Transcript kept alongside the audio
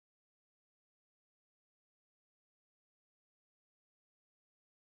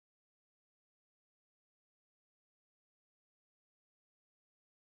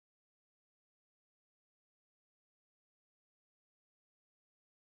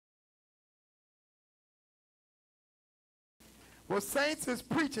Well, saints, it's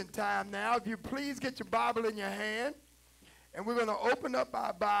preaching time now. If you please get your Bible in your hand, and we're going to open up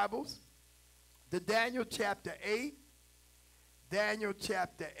our Bibles to Daniel chapter 8. Daniel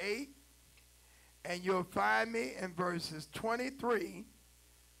chapter 8. And you'll find me in verses 23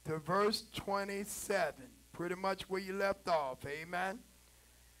 to verse 27. Pretty much where you left off. Amen.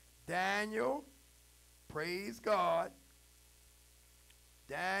 Daniel, praise God.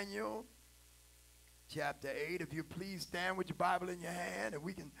 Daniel chapter 8. If you please stand with your Bible in your hand, and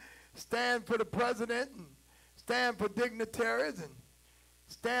we can stand for the president and stand for dignitaries and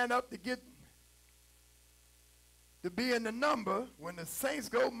stand up to be in the number. When the saints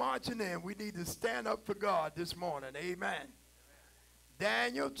go marching in, we need to stand up for God this morning. Amen.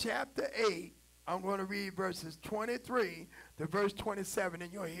 Daniel chapter 8, I'm going to read verses 23 to verse 27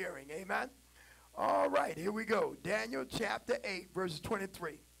 in your hearing. Amen. All right, here we go. Daniel chapter 8, verses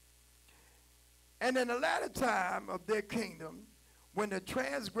 23. And in the latter time of their kingdom, when the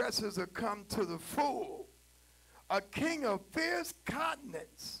transgressors are come to the full, a king of fierce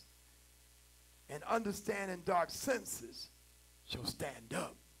countenance and understanding dark senses shall stand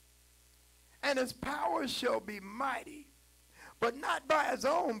up. And his power shall be mighty, but not by his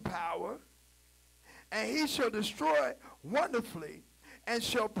own power. And he shall destroy wonderfully, and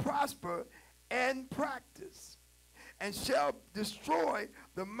shall prosper and practice, and shall destroy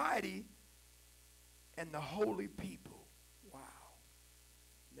the mighty and the holy people. Wow,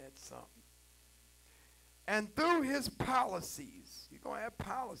 that's something. And through his policies, you're going to have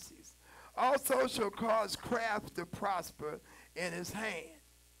policies, also shall cause craft to prosper in his hand.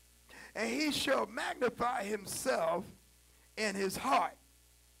 And he shall magnify himself in his heart.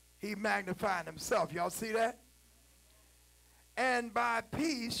 He magnified himself. Y'all see that? And by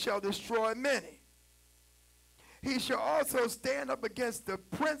peace shall destroy many. He shall also stand up against the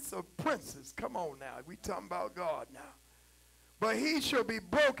prince of princes. Come on now. We talking about God now. But he shall be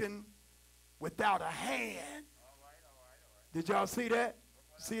broken without a hand. All right. Did y'all see that?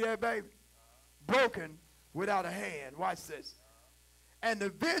 See that, baby? Broken without a hand. Watch this. And the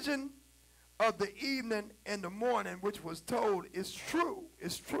vision of the evening and the morning which was told is true.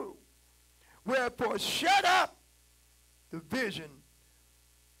 It's true. Wherefore shut up the vision,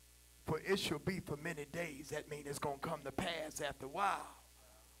 for it shall be for many days. That means it's going to come to pass after a while.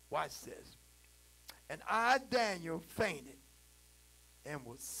 Watch this. And I, Daniel, fainted and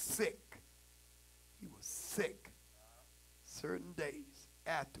was sick. He was sick certain days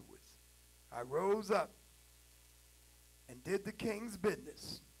afterwards. I rose up and did the king's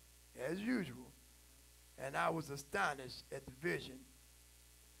business as usual, and I was astonished at the vision,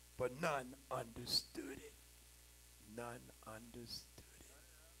 but none understood it. None understood it.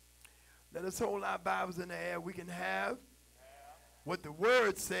 Let us hold our Bibles in the air. We can have what the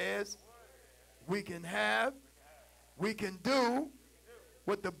word says. We can have. We can do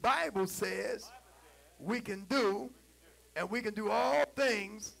what the Bible says. We can do. And we can do all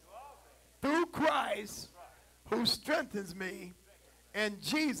things through Christ who strengthens me. In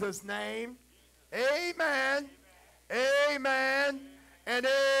Jesus' name, amen, amen, and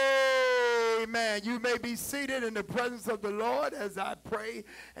amen. You may be seated in the presence of the Lord as I pray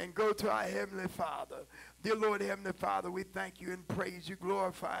and go to our Heavenly Father. Dear Lord, Heavenly Father, we thank you and praise you,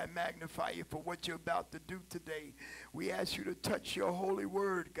 glorify and magnify you for what you're about to do today. We ask you to touch your holy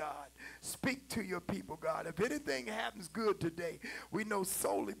word, God. Speak to your people, God. If anything happens good today, we know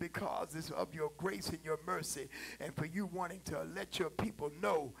solely because it's of your grace and your mercy, and for you wanting to let your people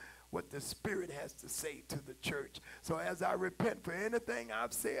know what the Spirit has to say to the church. So as I repent for anything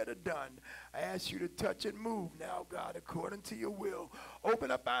I've said or done, I ask you to touch and move now, God, according to your will.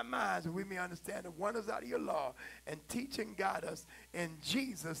 Open up our minds that we may understand the wonders out of your law, and teach and guide us in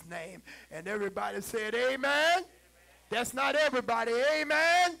Jesus' name. And everybody said amen. Amen. That's not everybody.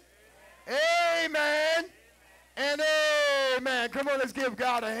 Amen. Amen. Amen. And amen. Come on, let's give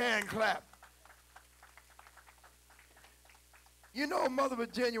God a hand clap. You know, Mother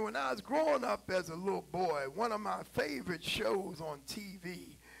Virginia, when I was growing up as a little boy, one of my favorite shows on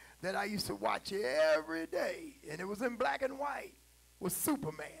TV that I used to watch every day, and it was in black and white, was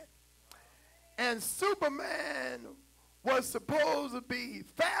Superman. And Superman was supposed to be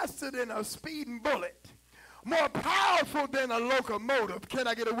faster than a speeding bullet, more powerful than a locomotive. Can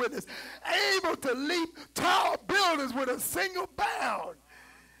I get a witness? Able to leap tall buildings with a single bound.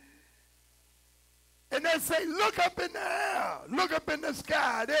 And they say, look up in the air, look up in the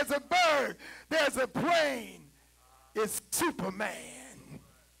sky. There's a bird, there's a plane. It's Superman.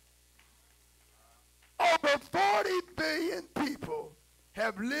 Over 40 billion people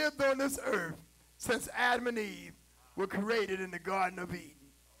have lived on this earth since Adam and Eve were created in the Garden of Eden.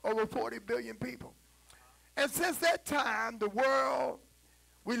 Over 40 billion people. And since that time, the world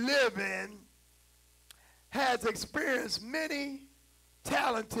we live in has experienced many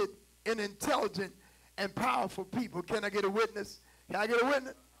talented and intelligent and powerful people. Can I get a witness? Can I get a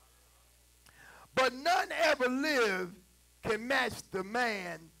witness? But none ever lived can match the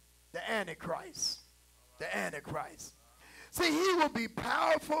man, the Antichrist. The Antichrist. See, he will be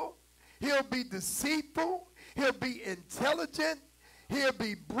powerful. He'll be deceitful. He'll be intelligent. He'll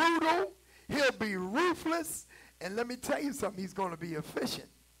be brutal. He'll be ruthless. And let me tell you something, he's going to be efficient.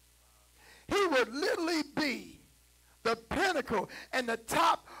 He would literally be the pinnacle and the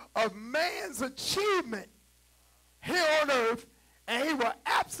top of man's achievement here on earth, and he will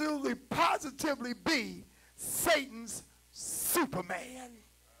absolutely positively be Satan's Superman.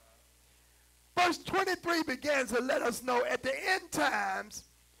 Verse 23 begins to let us know at the end times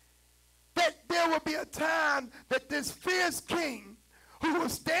that there will be a time that this fierce king who will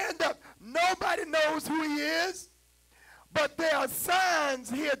stand up, nobody knows who he is, but there are signs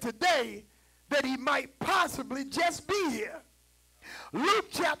here today that he might possibly just be here. Luke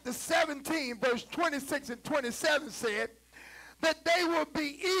chapter 17, verse 26 and 27 said that they will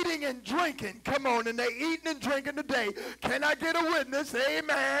be eating and drinking. Come on, and they're eating and drinking today. Can I get a witness?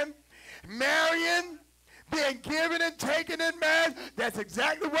 Amen. Marrying, being given and taken in marriage. That's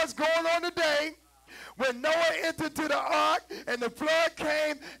exactly what's going on today. When Noah entered to the ark and the flood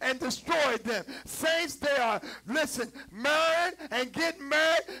came and destroyed them. Saints, they are, listen, married and getting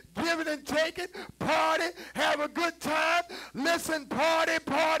married, giving and taking, party, have a good time. Listen, party,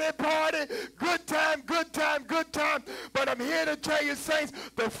 party, party, good time, good time, good time. But I'm here to tell you, saints,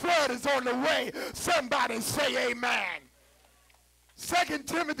 the flood is on the way. Somebody say amen. 2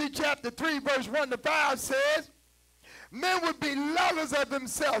 Timothy chapter 3, verse 1 to 5 says, men would be lovers of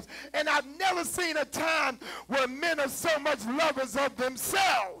themselves. And I've never seen a time where men are so much lovers of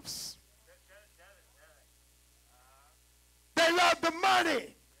themselves. They love the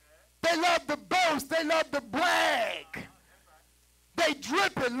money. They love the boast. They love the brag. They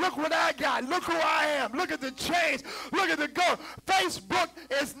dripping. Look what I got. Look who I am. Look at the change. Look at the gold. Facebook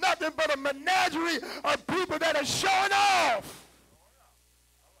is nothing but a menagerie of people that are showing off.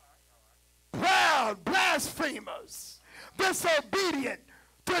 Proud blasphemers, disobedient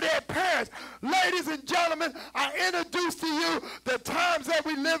to their parents. Ladies and gentlemen, I introduce to you the times that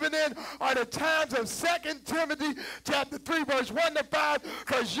we're living in are the times of 2 Timothy chapter 3, verse 1 to 5,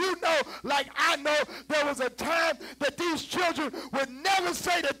 because you know, like I know, there was a time that these children would never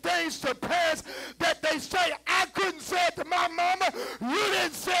say the things to parents that they say. I couldn't say it to my mama. You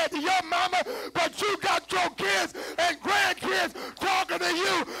didn't say it to your mama, but you got your kids and grandkids talking to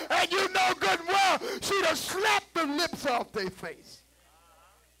you, and you know good and well she'd have slapped the lips off their face.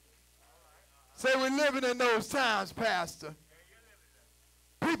 Say, we're living in those times, Pastor.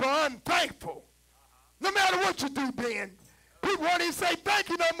 People are unthankful. No matter what you do, Ben. People won't even say thank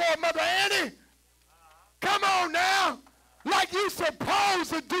you no more, Mother Annie. Come on now. Like you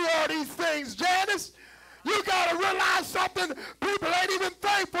supposed to do all these things, Janice. You got to realize something. People ain't even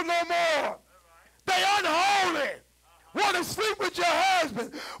thankful no more. They unholy. Want to sleep with your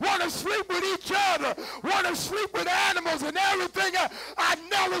husband, want to sleep with each other, want to sleep with animals and everything. I've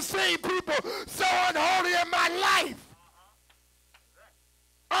never seen people so unholy in my life.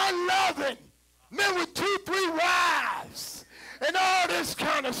 Unloving. Men with 2, 3 wives and all this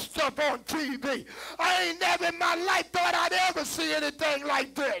kind of stuff on TV. I ain't never in my life thought I'd ever see anything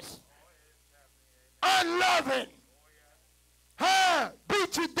like this. Unloving.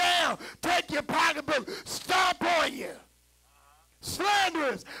 Beat you down, take your pocketbook, stomp on you.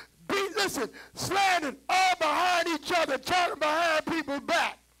 Slanderers, listen, slandering all behind each other, talking behind people's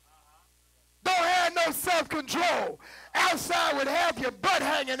back. Don't have no self-control. Outside would have your butt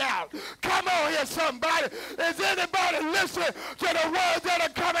hanging out. Come on here, somebody. Is anybody listening to the words that are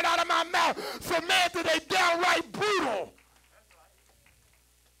coming out of my mouth? Samantha, they downright brutal.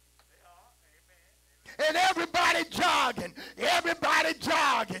 And everybody jogging, everybody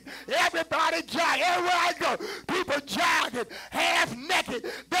jogging, everybody jogging. Everywhere I go, people jogging, half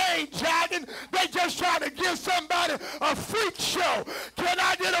naked. They ain't jogging. They just trying to give somebody a freak show. Can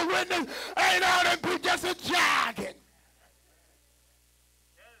I get a witness? Ain't all them people just a jogging.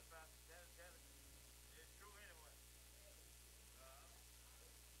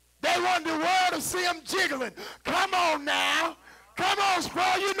 They want the world to see them jiggling. Come on now. Come on,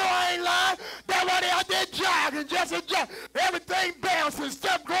 Squirrel, you know I ain't lying. That's why they out there jogging, just a jog. Everything bouncing,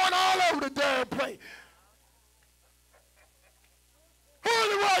 stuff going all over the damn place. Who in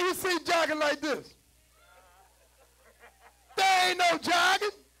the world you see jogging like this? There ain't no jogging.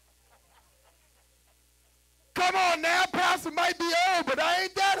 Come on now, Pastor might be old, but I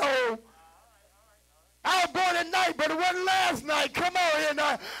ain't that old. I was born at night, but it wasn't last night. Come on here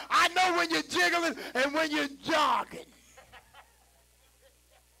now. I know when you're jiggling and when you're jogging.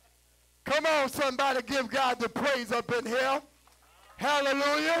 Come on, somebody, give God the praise up in here.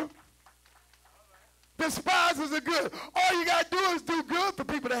 Hallelujah. Despisers are good. All you got to do is do good for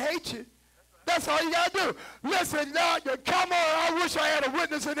people that hate you. That's all you got to do. Listen, now, come on, I wish I had a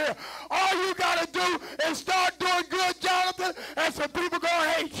witness in here. All you got to do is start doing good, Jonathan, and some people going to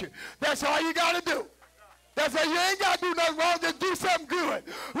hate you. That's all you got to do. That's all. You ain't got to do nothing wrong. Just do something good.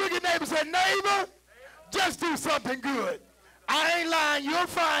 Look at neighbor and say, neighbor, just do something good. I ain't lying. You'll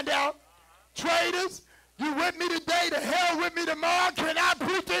find out. Traitors, you with me today, to hell with me tomorrow. Can I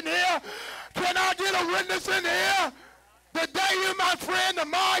preach in here? Can I get a witness in here? Today you my friend,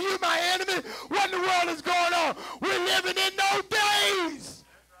 tomorrow you my enemy. What in the world is going on? We're living in those days.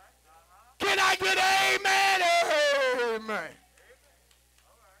 Can I get an amen? Amen.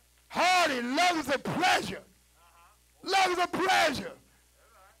 Hardy, love is a pleasure. Love is a pleasure.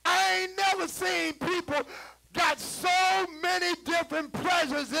 I ain't never seen people got so many different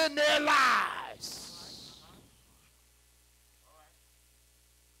pleasures in their lives.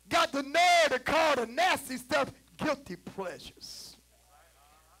 Got the nerve to call the nasty stuff guilty pleasures.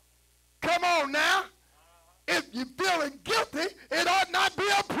 Come on now. If you're feeling guilty, it ought not be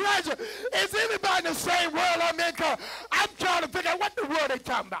a pleasure. Is anybody in the same world I'm in? I'm trying to figure out what the world they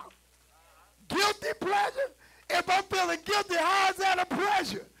talking about. Guilty pleasure? If I'm feeling guilty, how is that a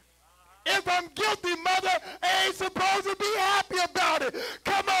pleasure? If I'm guilty, mother, I ain't supposed to be happy about it.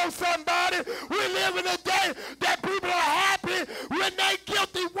 Come on, somebody. We live in a day that people are happy when they're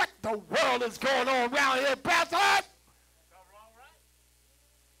guilty. What the world is going on around here, Pastor Hart?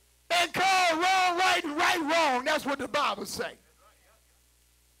 And call wrong right and right wrong. That's what the Bible says.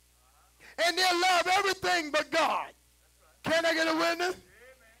 And they'll love everything but God. Can I get a witness?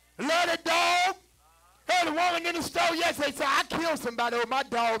 Love the dog. Heard a woman in the store yesterday say, I killed somebody with my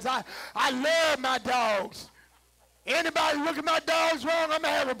dogs. I love my dogs. Anybody look at my dogs wrong, I'm going to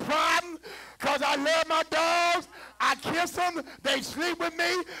have a problem because I love my dogs. I kiss them. They sleep with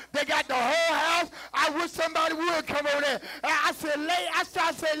me. They got the whole house. I wish somebody would come over there. I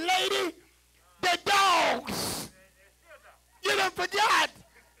started saying, lady, the dogs. You done forgot.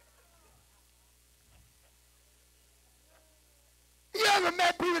 You ever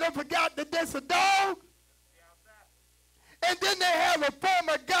met people that forgot that that's a dog? And then they have a form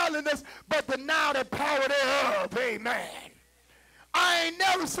of godliness, but deny the power thereof. Amen. I ain't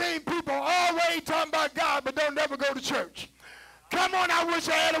never seen people always talking about God, but don't never go to church. Come on, I wish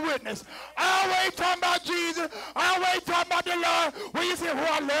I had a witness. Always talking about Jesus. Always talking about the Lord. When you say, oh,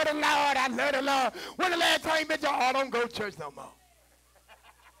 I love the Lord, I love the Lord. When the last time you met y'all, oh, don't go to church no more.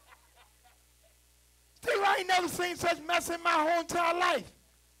 Still, I ain't never seen such mess in my whole entire life.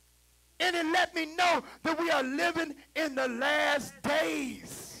 And it let me know that we are living in the last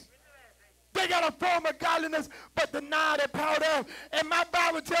days. They got a form of godliness, but deny the power thereof. And my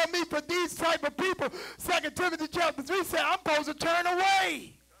Bible tells me for these type of people, 2 Timothy chapter 3 said, I'm supposed to turn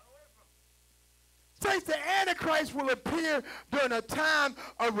away. Says the Antichrist will appear during a time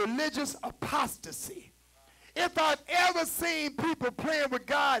of religious apostasy. If I've ever seen people playing with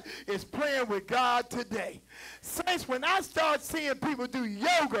God, it's playing with God today. Saints, when I start seeing people do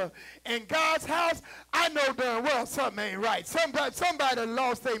yoga in God's house, I know darn well something ain't right. Somebody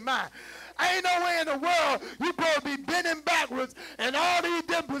lost their mind. Ain't no way in the world you're supposed to be bending backwards in all these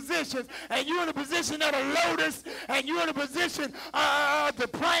different positions, and you're in a position of a lotus, and you're in a position of the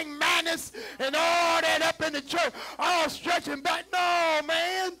praying mantis, and all that up in the church, all stretching back. No,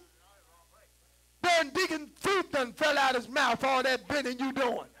 man. Then Deacon Tooth done fell out his mouth, all that bending you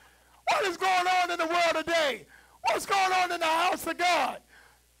doing. What is going on in the world today? What's going on in the house of God?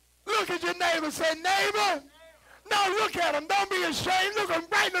 Look at your neighbor. Say, neighbor. No, look at him. Don't be ashamed. Look him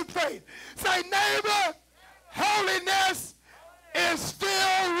right in the face. Say, neighbor, holiness is still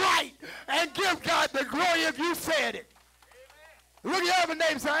right. And give God the glory if you said it. Look at your other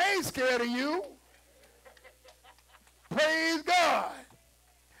neighbor and say, I ain't scared of you. Praise God.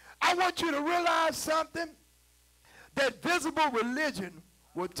 I want you to realize something, that visible religion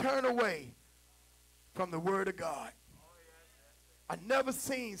will turn away from the Word of God. I've never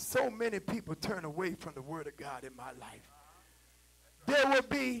seen so many people turn away from the Word of God in my life. They'll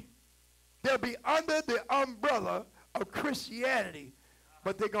be under the umbrella of Christianity,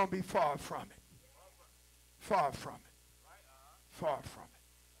 but they're going to be far from it. Far from it. Far from it.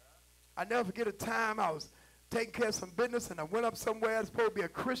 I never forget a time I was taking care of some business, and I went up somewhere. It's supposed to be a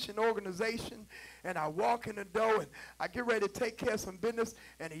Christian organization, and I walk in the door, and I get ready to take care of some business,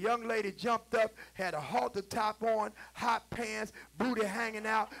 and a young lady jumped up, had a halter top on, hot pants, booty hanging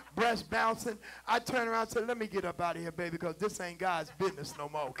out, breast bouncing. I turned around and said, let me get up out of here, baby, because this ain't God's business no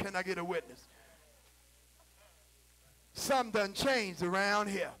more. Can I get a witness? Something done changed around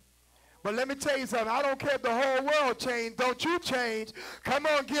here. But let me tell you something. I don't care if the whole world changed. Don't you change. Come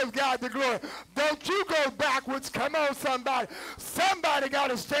on, give God the glory. Don't you go backwards. Come on, somebody. Somebody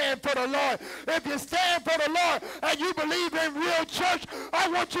got to stand for the Lord. If you stand for the Lord and you believe in real church, I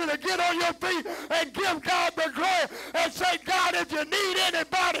want you to get on your feet and give God the glory and say, God, if you need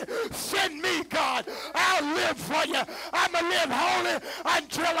anybody, send me, God. I'll live for you. I'm going to live holy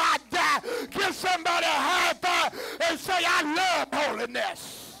until I die. Give somebody a high five and say, I love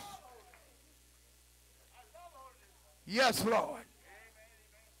holiness. Yes, Lord.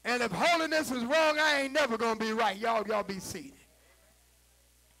 And if holiness is wrong, I ain't never going to be right. Y'all be seated.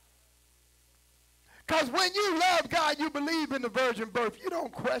 Because when you love God, you believe in the virgin birth. You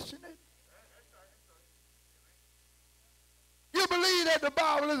don't question it. You believe that the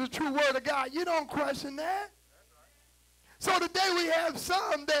Bible is a true word of God. You don't question that. So today we have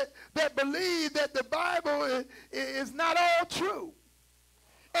some that believe that the Bible is not all true.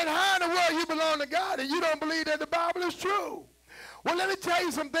 And how in the world you belong to God and you don't believe that the Bible is true? Well, let me tell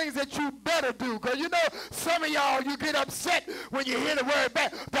you some things that you better do. Because you know, some of y'all, you get upset when you hear the word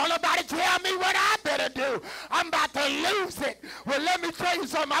back. Don't nobody tell me what I better do. I'm about to lose it. Well, let me tell you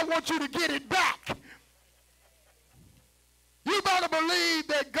something. I want you to get it back. You better believe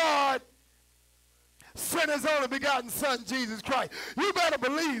that God sent his only begotten son, Jesus Christ. You better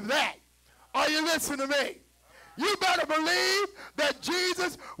believe that. Are you listening to me? You better believe that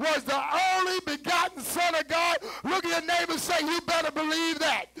Jesus was the only begotten Son of God. Look at your neighbor and say, you better believe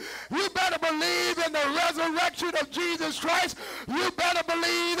that. You better believe in the resurrection of Jesus Christ. You better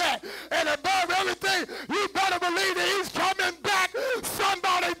believe that. And above everything, you better believe that he's coming back.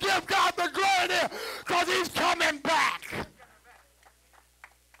 Somebody give God the glory there, because he's coming back.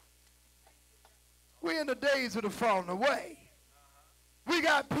 We're in the days of the falling away. We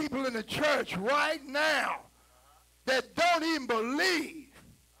got people in the church right now that don't even believe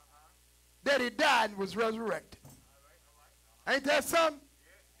that he died and was resurrected. Ain't that something?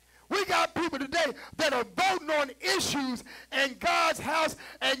 We got people today that are voting on issues in God's house,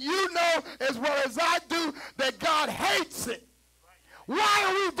 and you know as well as I do that God hates it. Why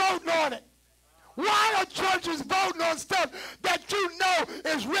are we voting on it? Why are churches voting on stuff that you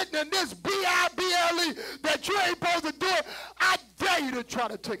know is written in this Bible that you ain't supposed to do it? I dare you to try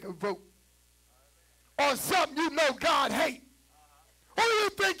to take a vote on something you know God hates. Who do you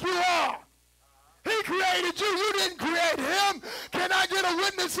think you are? He created you. You didn't create him. Can I get a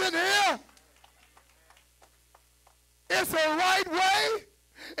witness in here? It's a right way.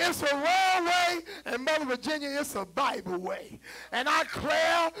 It's a wrong way. And Mother Virginia, it's a Bible way. And I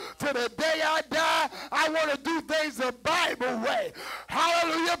declare to the day I die, I want to do things the Bible way.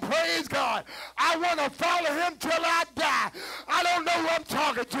 Hallelujah. Praise God. I want to follow him till I die. I don't know who I'm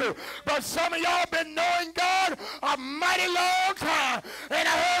talking to, but some of y'all been knowing God a mighty long time. And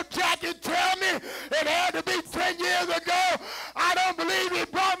I heard Jackie tell me it had to be 10 years ago. I don't believe he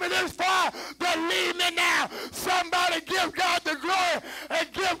brought me this far to leave me now. Somebody give God the glory and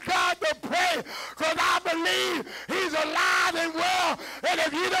give God the praise, because I believe he's alive and well. And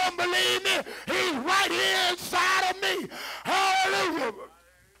if you don't believe me, he's right here inside of me. Hallelujah.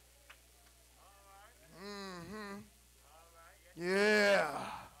 Yeah.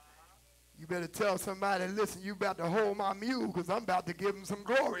 You better tell somebody, listen, you about to hold my mule, because I'm about to give him some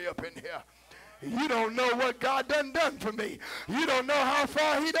glory up in here. You don't know what God done for me. You don't know how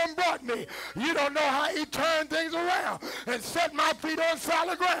far he done brought me. You don't know how he turned things around and set my feet on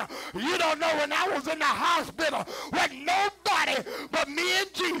solid ground. You don't know when I was in the hospital with nobody but me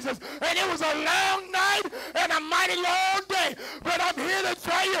and Jesus, and it was a long night and a mighty long day. But I'm here to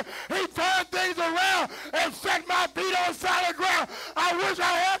tell you, he turned things around and set my feet on solid ground. I wish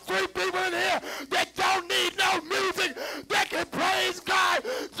I had 3 people in here that don't need no music, that can praise God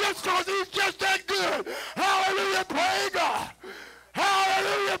just because he's just that good. Hallelujah, praise God.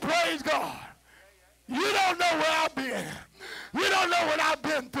 Hallelujah, praise God. You don't know where I've been. You don't know what I've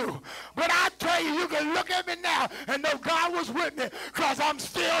been through. But I tell you, you can look at me now and know God was with me, because I'm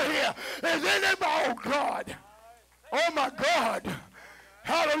still here. Is anybody? Oh, God. Oh, my God.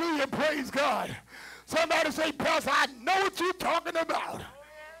 Hallelujah, praise God. Somebody say, Pastor, I know what you're talking about.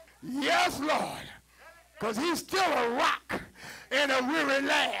 Yes, Lord. Because he's still a rock in a weary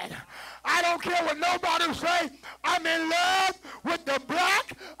land. I don't care what nobody say. I'm in love with the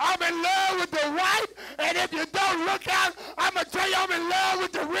black. I'm in love with the white. And if you don't look out, I'm going to tell you I'm in love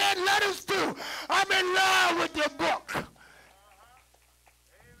with the red letters too. I'm in love with your book.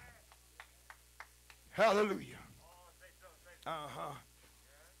 Hallelujah. Uh-huh.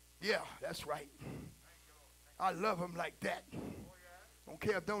 Yeah, that's right. I love them like that. Don't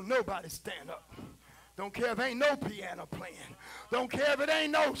care if don't nobody stand up. Don't care if ain't no piano playing. Don't care if it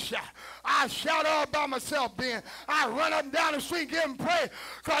ain't no shout. I shout all by myself then. I run up and down the street, give him praise,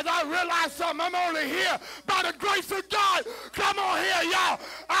 because I realize something. I'm only here by the grace of God. Come on here, y'all.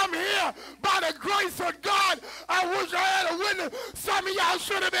 I'm here by the grace of God. I wish I had a witness. Some of y'all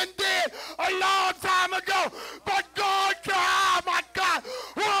should have been dead a long time ago. But God, oh my God,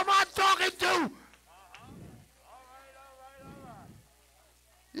 who am I talking to?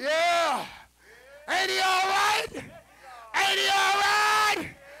 Yeah. Ain't he all right? Ain't he all right?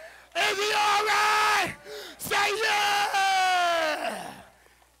 Is he all right? Say yeah.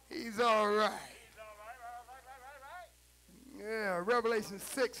 He's all right. Yeah, Revelation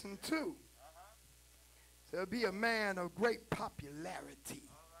 6:2. So he'll be a man of great popularity.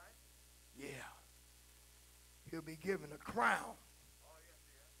 Yeah. He'll be given a crown.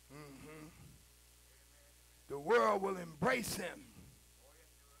 Mm-hmm. The world will embrace him.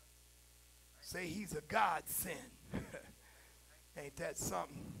 Say he's a godsend. Ain't that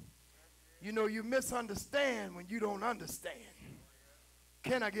something? You know, you misunderstand when you don't understand.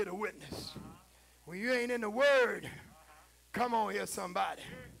 Can I get a witness? When you ain't in the word, come on here, somebody.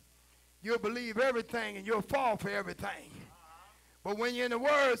 You'll believe everything and you'll fall for everything. But when you're in the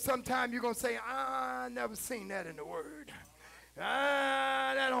word, sometimes you're going to say, I never seen that in the word.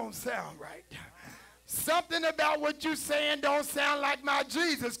 That don't sound right. Something about what you're saying don't sound like my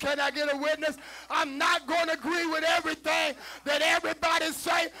Jesus. Can I get a witness? I'm not going to agree with everything that everybody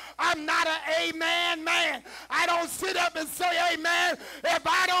say. I'm not an amen man. I don't sit up and say amen if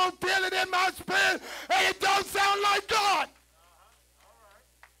I don't feel it in my spirit and it don't sound like God.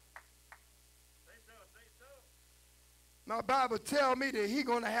 My Bible tells me that he's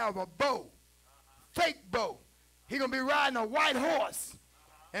going to have a bow, fake bow. He's going to be riding a white horse,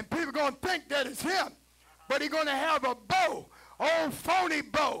 and people going to think that it's him. But he's going to have a bow, old phony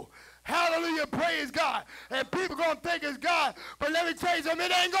bow. Hallelujah, praise God. And people going to think it's God. But let me tell you something,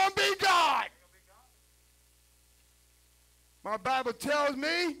 it ain't going to be God. My Bible tells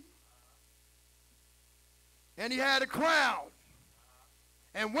me, and he had a crown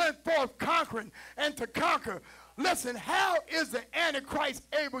and went forth conquering and to conquer. Listen, how is the Antichrist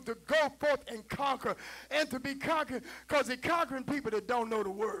able to go forth and conquer and to be conquered? Because he's conquering people that don't know the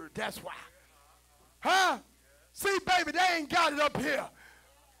word. That's why. Huh? See, baby, they ain't got it up here.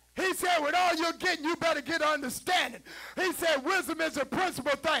 He said, with all you're getting, you better get understanding. He said, wisdom is a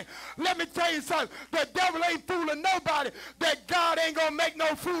principal thing. Let me tell you something. The devil ain't fooling nobody that God ain't going to make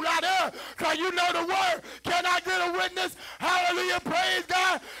no fool out of, because you know the word. Can I get a witness? Hallelujah, praise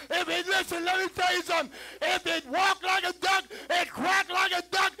God. If it, listen, let me tell you something. If it walk like a duck, it quack like a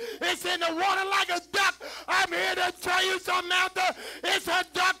duck, it's in the water like a duck, I'm here to tell you something out there. It's a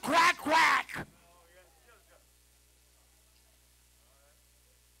duck quack quack.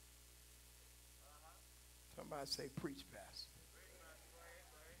 Somebody say, preach, Pastor.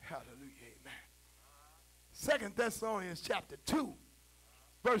 Hallelujah, amen. 2 Thessalonians chapter 2,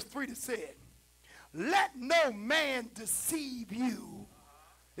 verse 3 said, let no man deceive you.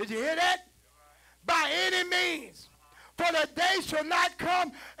 Did you hear that? By any means. For the day shall not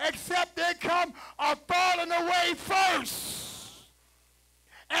come except there come a falling away first.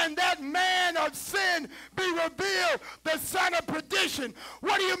 And that man of sin be revealed, the son of perdition.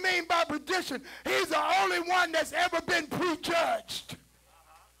 What do you mean by perdition? He's the only one that's ever been prejudged.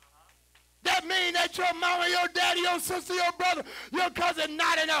 That means that your mama, your daddy, your sister, your brother, your cousin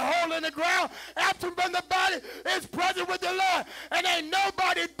not in a hole in the ground, absent from the body, is present with the Lord. And ain't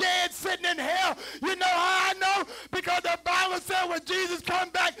nobody dead sitting in hell. You know how I know? Because the Bible said when Jesus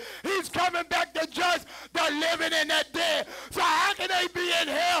comes back, he's coming back to judge the living and the dead. So how can they be in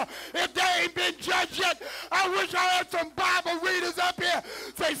hell if they ain't been judged yet? I wish I had some Bible readers up here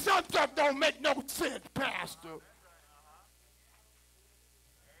say some stuff don't make no sense, Pastor.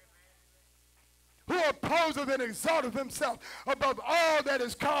 Who opposes and exalteth himself above all that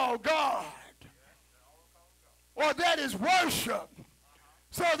is called God, or that is worship,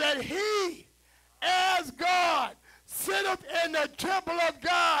 so that he, as God, sitteth in the temple of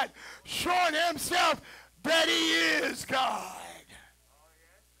God, showing himself that he is God.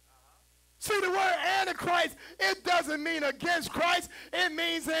 See, the word Antichrist, it doesn't mean against Christ, it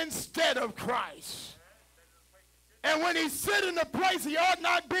means instead of Christ. And when he sit in the place he ought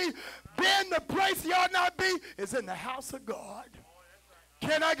not be, then the place he ought not be is in the house of God.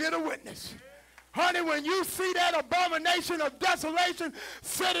 Can I get a witness? Honey, when you see that abomination of desolation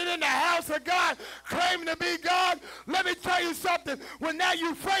sitting in the house of God, claiming to be God, let me tell you something. When that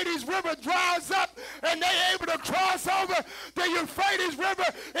Euphrates River dries up and they're able to cross over, the Euphrates River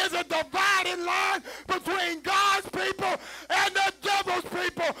is a dividing line between God's people and the devil's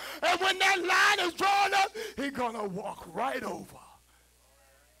people. And when that line is drawn up, he's going to walk right over.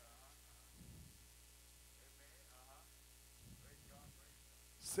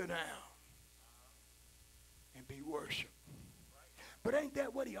 Sit down. Be worshiped. But ain't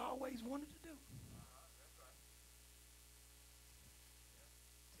that what he always wanted to do?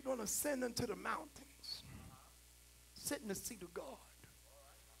 He's going to send them to the mountains, sit in the seat of God,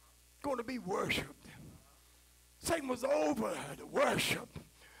 going to be worshiped. Satan was over the worship,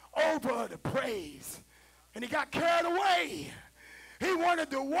 over the praise, and he got carried away. He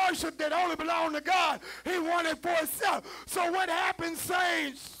wanted the worship that only belonged to God. He wanted it for himself. So what happened,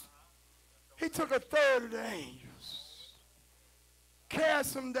 saints? He took a third of the angels,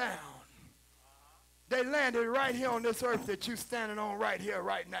 cast them down. They landed right here on this earth that you're standing on right here,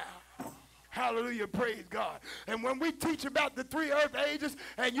 right now. Hallelujah, praise God. And when we teach about the three earth ages,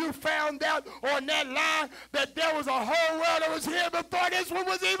 and you found out on that line that there was a whole world that was here before this one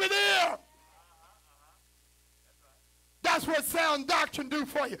was even here. That's what sound doctrine do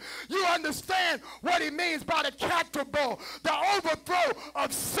for you. You understand what he means by the catapult, the overthrow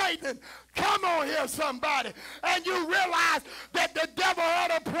of Satan. Come on here, somebody. And you realize that the devil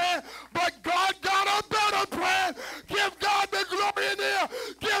had a plan, but God got a better plan. Give God the glory in here.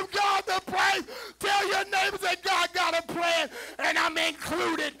 Give God the praise. Tell your neighbors that God got a plan, and I'm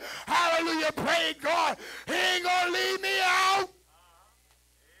included. Hallelujah, praise God. He ain't going to leave me out.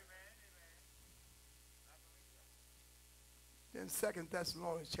 In 2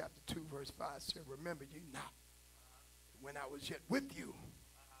 Thessalonians chapter 2, verse 5 said, remember ye not, when I was yet with you,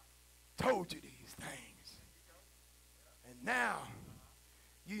 told you these things. And now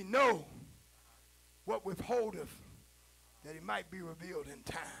ye know what withholdeth, that he might be revealed in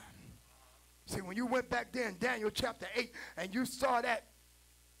time. See, when you went back there in Daniel chapter 8 and you saw that,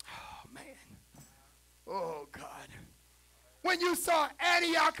 oh man, oh God. When you saw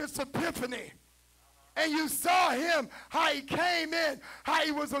Antiochus Epiphanes, and you saw him, how he came in, how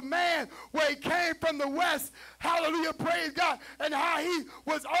he was a man where he came from the west, hallelujah, praise God, and how he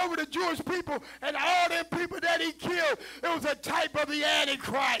was over the Jewish people and all them people that he killed. It was a type of the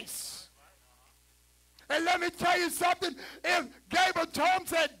Antichrist. And let me tell you something, if Gabriel told him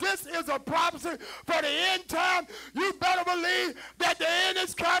that this is a prophecy for the end time, you better believe that the end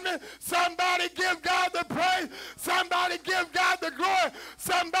is coming. Somebody give God the praise. Somebody give God the glory.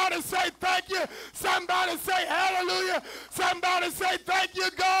 Somebody say thank you. Somebody say hallelujah. Somebody say thank you,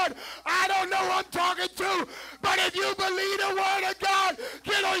 God. I don't know who I'm talking to, but if you believe the word of God,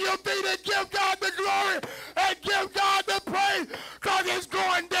 get on your feet and give God the glory and give God the praise, because it's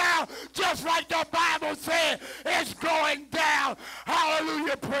going down just like the Bible said. It's going down.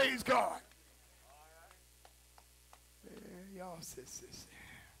 Hallelujah, praise God. Y'all sis.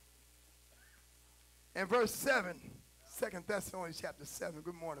 And verse 7, 2 Thessalonians chapter 7.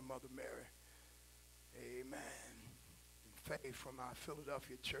 Good morning, Mother Mary. Amen. And faith from our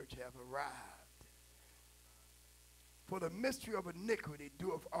Philadelphia church have arrived. For the mystery of iniquity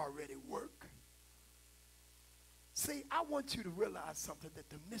doeth already work. See, I want you to realize something, that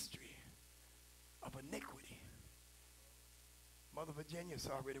the mystery of iniquity, Mother Virginia, is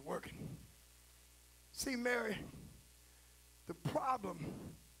already working. See, Mary, the problem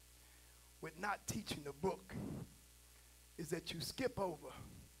with not teaching the book is that you skip over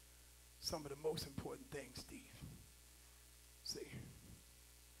some of the most important things, Steve. See,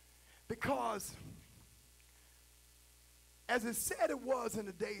 because as it said it was in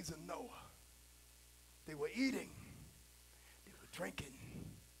the days of Noah, they were eating, they were drinking,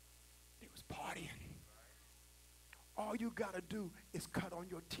 they was partying. All you got to do is cut on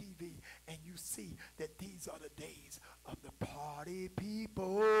your TV and you see that these are the days of the party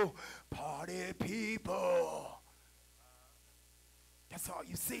people, party people. That's all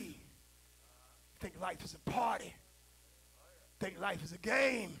you see. Think life is a party. Think life is a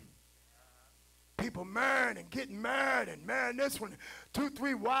game. People marrying and getting married and marrying this one, 2,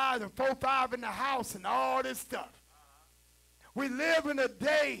 3 wives and 4, 5 in the house and all this stuff. We live in a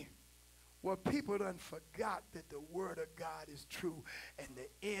day where people done forgot that the word of God is true and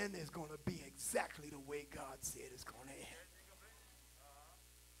the end is going to be exactly the way God said it's going to end.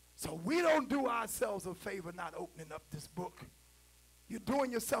 So we don't do ourselves a favor not opening up this book. You're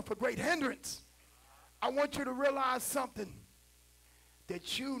doing yourself a great hindrance. I want you to realize something,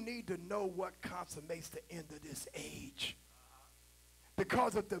 that you need to know what consummates the end of this age.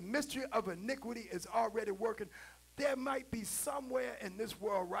 because of the mystery of iniquity is already working. There might be somewhere in this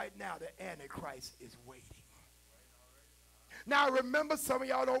world right now the Antichrist is waiting. Now remember, some of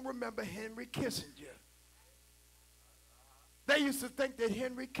y'all don't remember Henry Kissinger. They used to think that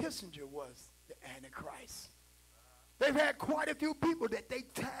Henry Kissinger was the Antichrist. They've had quite a few people that they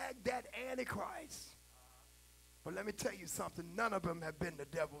tagged that Antichrist. But let me tell you something, none of them have been the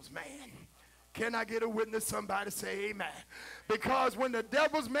devil's man. Can I get a witness? Somebody say amen. Because when the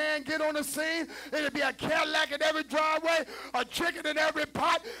devil's man get on the scene, it'll be a Cadillac in every driveway, a chicken in every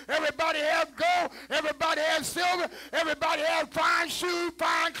pot. Everybody has gold. Everybody has silver. Everybody has fine shoes,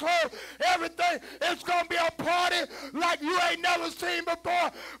 fine clothes, everything. It's going to be a party like you ain't never seen before.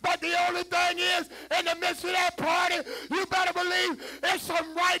 But the only thing is, in the midst of that party, you better believe it's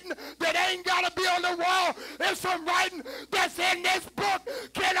some writing that ain't got to be on the wall. It's some writing that's in this book.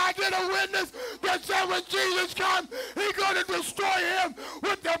 Can I get a witness? That said when Jesus comes, he's going to destroy him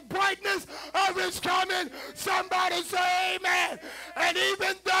with the brightness of his coming. Somebody say amen. And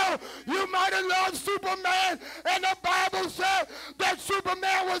even though you might have loved Superman, and the Bible said that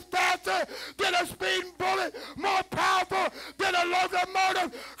Superman was faster than a speeding bullet, more powerful than a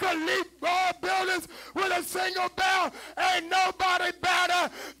locomotive, could leap all buildings with a single bound, ain't nobody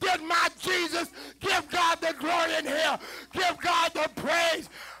better than my Jesus. Give God the glory in here. Give God the praise.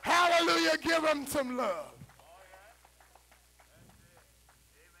 Hallelujah. Give him some love.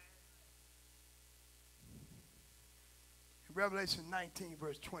 Revelation 19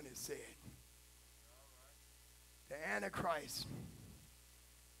 verse 20 said, the Antichrist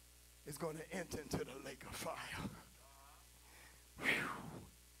is going to enter into the lake of fire.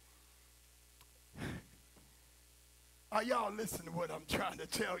 Whew. Are y'all listening to what I'm trying to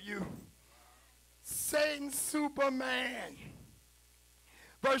tell you? Satan, Superman.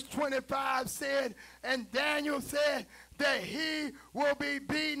 Verse 25 said, and Daniel said that he will be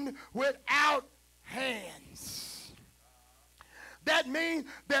beaten without hands. That means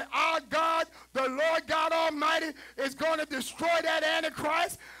that our God, the Lord God Almighty, is going to destroy that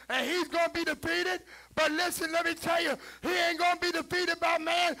Antichrist, and he's going to be defeated. But listen, let me tell you, he ain't going to be defeated by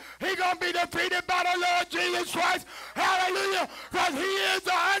man. He's going to be defeated by the Lord Jesus Christ. Hallelujah. Because he is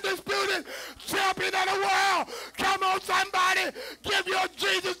the undisputed champion of the world. Come on, somebody. Give your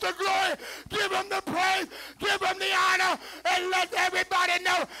Jesus the glory. Give him the praise. Give him the honor. And let everybody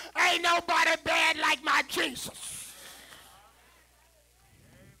know ain't nobody bad like my Jesus.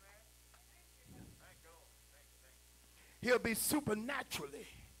 He'll be supernaturally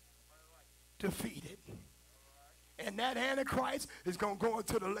defeated. And that Antichrist is going to go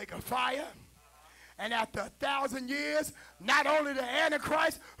into the lake of fire. And after 1,000 years, not only the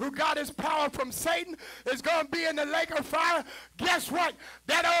Antichrist, who got his power from Satan, is going to be in the lake of fire. Guess what?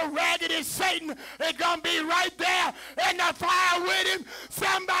 That old raggedy Satan is going to be right there in the fire with him.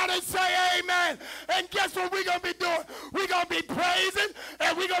 Somebody say amen. And guess what we're going to be doing? We're going to be praising,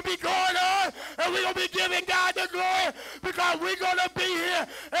 and we're going to be going on, and we're going to be giving God the glory, because we're going to be here,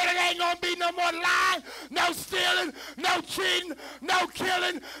 and it ain't going to be no more lying, no stealing, no cheating, no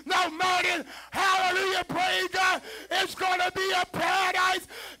killing, no murdering. Hallelujah, praise God. It's going to be a paradise.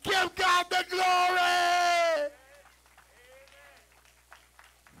 Give God the glory.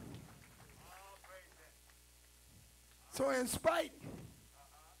 So in spite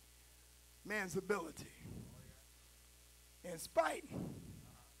man's ability, in spite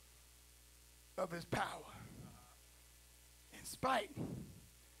of his power, in spite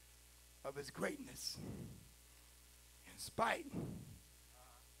of his greatness, in spite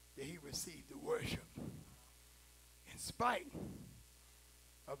that he received the worship, in spite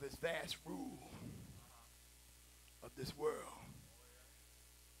of his vast rule of this world,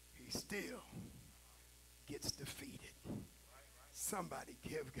 he still gets defeated. Somebody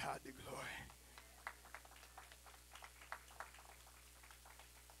give God the glory.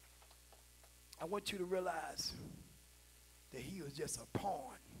 I want you to realize that he was just a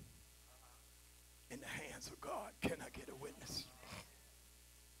pawn in the hands of God. Can I get a witness?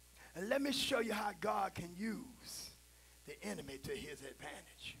 And let me show you how God can use the enemy to his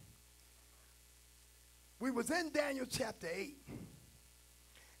advantage. We was in Daniel chapter 8.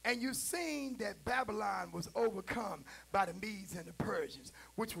 And you've seen that Babylon was overcome by the Medes and the Persians,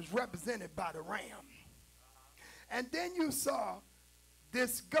 which was represented by the ram. And then you saw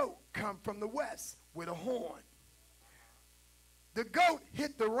this goat come from the west with a horn. The goat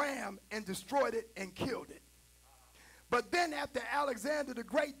hit the ram and destroyed it and killed it. But then after Alexander the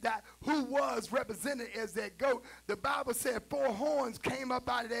Great died, who was represented as that goat, the Bible said 4 horns came up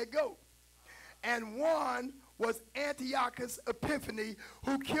out of that goat. And one was Antiochus Epiphanes,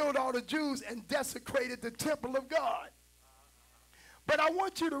 who killed all the Jews and desecrated the temple of God. But I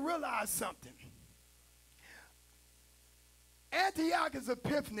want you to realize something. Antiochus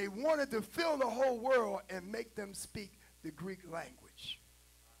Epiphanes wanted to fill the whole world and make them speak the Greek language.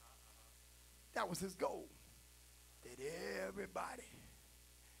 That was his goal, that everybody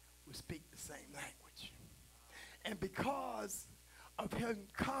would speak the same language. And because of him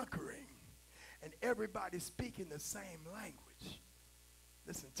conquering and everybody speaking the same language,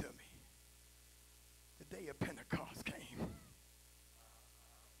 listen to me, the day of Pentecost came.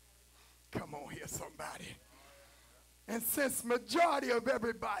 Come on here, somebody. And since majority of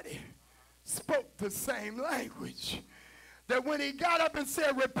everybody spoke the same language, that when he got up and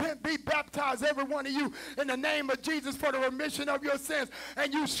said, repent, be baptized, every one of you, in the name of Jesus for the remission of your sins,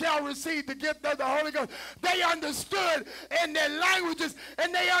 and you shall receive the gift of the Holy Ghost. They understood in their languages,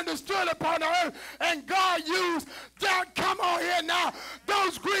 and they understood upon the earth, and God used that, come on here now,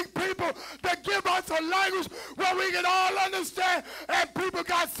 those Greek people to give us a language where we can all understand, and people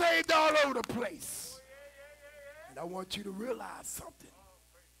got saved all over the place. And I want you to realize something.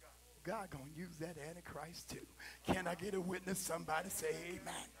 God gonna use that Antichrist too. Can I get a witness? Somebody say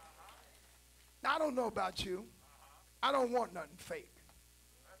amen. Now, I don't know about you. I don't want nothing fake.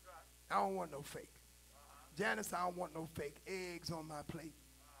 I don't want no fake. Janice, I don't want no fake eggs on my plate.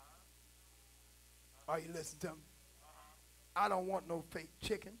 Are you listening to me? I don't want no fake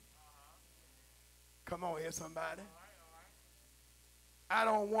chicken. Come on here, somebody. I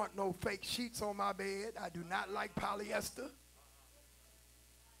don't want no fake sheets on my bed. I do not like polyester.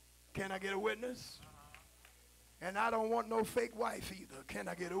 Can I get a witness? And I don't want no fake wife either. Can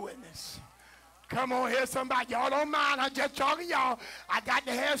I get a witness? Come on here, somebody. Y'all don't mind. I'm just talking y'all. I got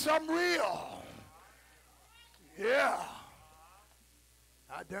to have something real. Yeah.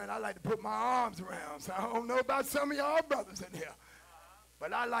 I like to put my arms around. So I don't know about some of y'all brothers in here.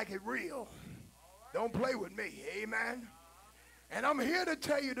 But I like it real. Don't play with me. Amen. And I'm here to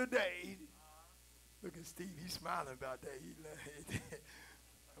tell you today. Look at Steve. He's smiling about that.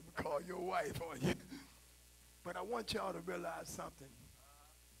 I'm going to call your wife on you. But I want y'all to realize something.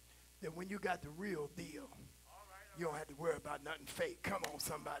 That when you got the real deal, you don't have to worry about nothing fake. Come on,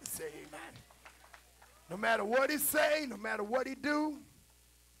 somebody say amen. No matter what he say, no matter what he do,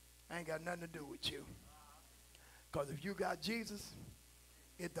 I ain't got nothing to do with you. Because if you got Jesus,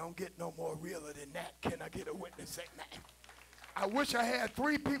 it don't get no more realer than that. Can I get a witness? Amen. I wish I had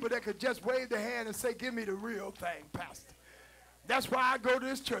 3 people that could just wave their hand and say, give me the real thing, Pastor. That's why I go to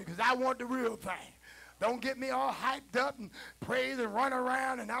this church, because I want the real thing. Don't get me all hyped up and praise and run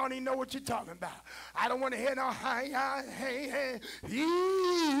around and I don't even know what you're talking about. I don't want to hear no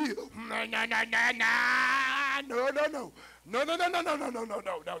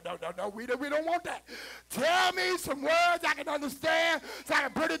No, we don't want that. Tell me some words I can understand so I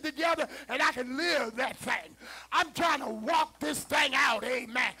can put it together and I can live that thing. I'm trying to walk this thing out,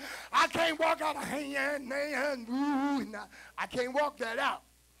 amen. I can't walk out of I can't walk that out.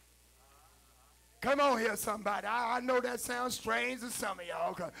 Come on here, somebody. I know that sounds strange to some of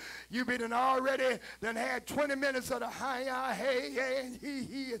y'all, because you've been already had 20 minutes of the hey,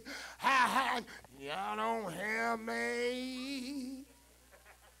 he, hi. Y'all don't hear me.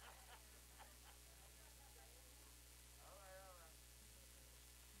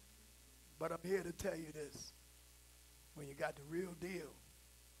 But I'm here to tell you this. When you got the real deal,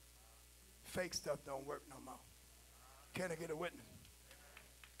 fake stuff don't work no more. Can I get a witness?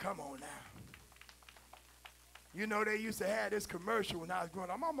 Come on now. You know, they used to have this commercial when I was growing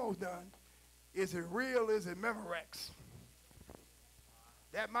up. I'm almost done. Is it real? Is it Memorex?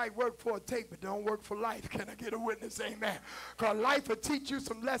 That might work for a tape, but don't work for life. Can I get a witness? Amen. Because life will teach you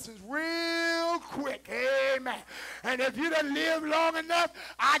some lessons real quick. Amen. And if you done live long enough,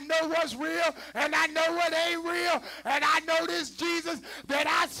 I know what's real, and I know what ain't real, and I know this Jesus that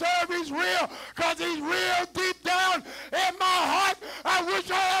I serve is real, because he's real deep down in my heart. I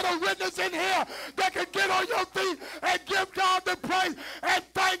wish I had a witness in here that could get on your feet and give God the praise and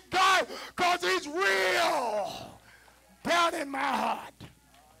thank God, because he's real down in my heart.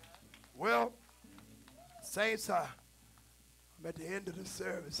 Well, saints, I'm at the end of the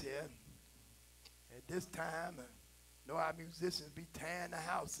service here. At this time, I know our musicians be tearing the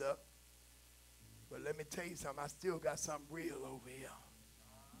house up. But let me tell you something. I still got something real over here.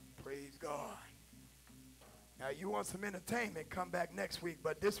 Praise God. Now, you want some entertainment, come back next week.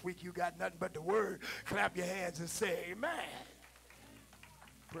 But this week, you got nothing but the word. Clap your hands and say amen.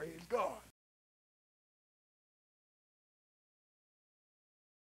 Praise God.